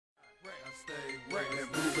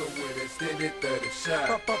extended 30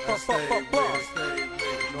 shot. I stay with it.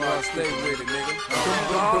 No, I stay with it, nigga.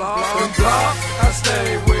 Them block, I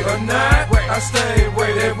stay with it. I stay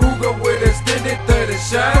with it. Ruger with extended 30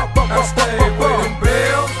 shot. I stay with them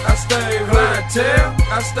bells. I stay clientele.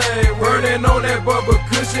 I stay burning on that bubble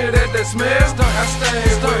cushion that the smell. I stay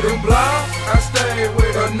with them block. I stay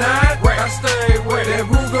with a knot. I stay with that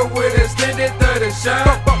Ruger with extended 30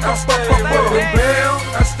 shot. I stay with them bells.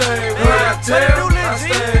 I stay clientele. I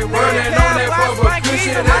stay burning on that bubble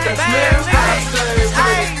cushion that the smell. I stay with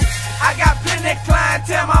it. I got plenty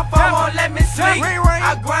clientele, my phone won't let me sleep.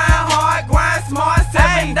 I grind hard, grind smart,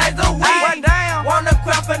 7 days a week. Wanna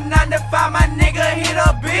quit for 9 to 5, my nigga hit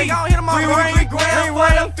a beat. We grand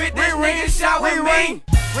for the 50 niggas shot with me.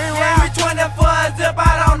 We 20 for a zip,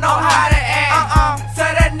 I don't know how to act. So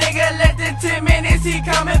that nigga less than 10 minutes, he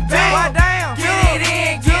coming back. Get it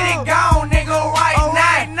in, get it gone, nigga,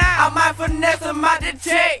 right now. I might finesse him out the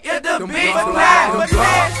check, if the beat fly.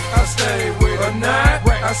 I stay with a knot.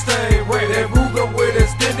 I stay with that Ruger with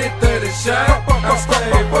extended 30 shot. I stay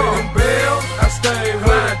with them bells. I stay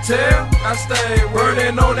clientele. I stay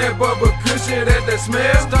burning on that bubble cushion that the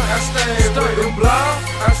smell. I stay with them block.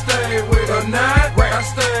 I stay with a knot. I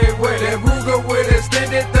stay with that Ruger with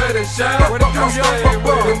extended 30 shot. I stay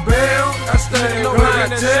with them bells. I stay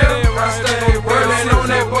clientele. I stay burning on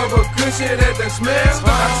that bubble cushion that the smell.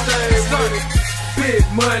 I stay with it. Big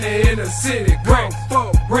money in the city, grand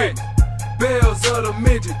for rent. Bells of the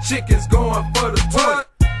midget, chickens going for the toilet.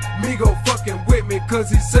 Migo fucking with me cause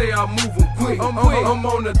he say I'm moving quick. I'm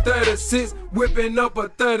on the 36, whipping up a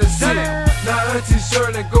 36. Now Auntie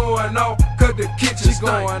Shirley going off cause the kitchen's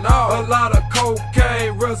going off. A lot of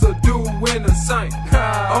cocaine residue in the sink.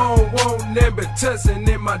 I don't want them be testing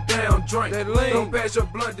in my damn drink. Don't pass your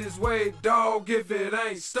blunt this way, dog, if it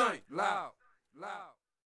ain't stink. Loud, loud.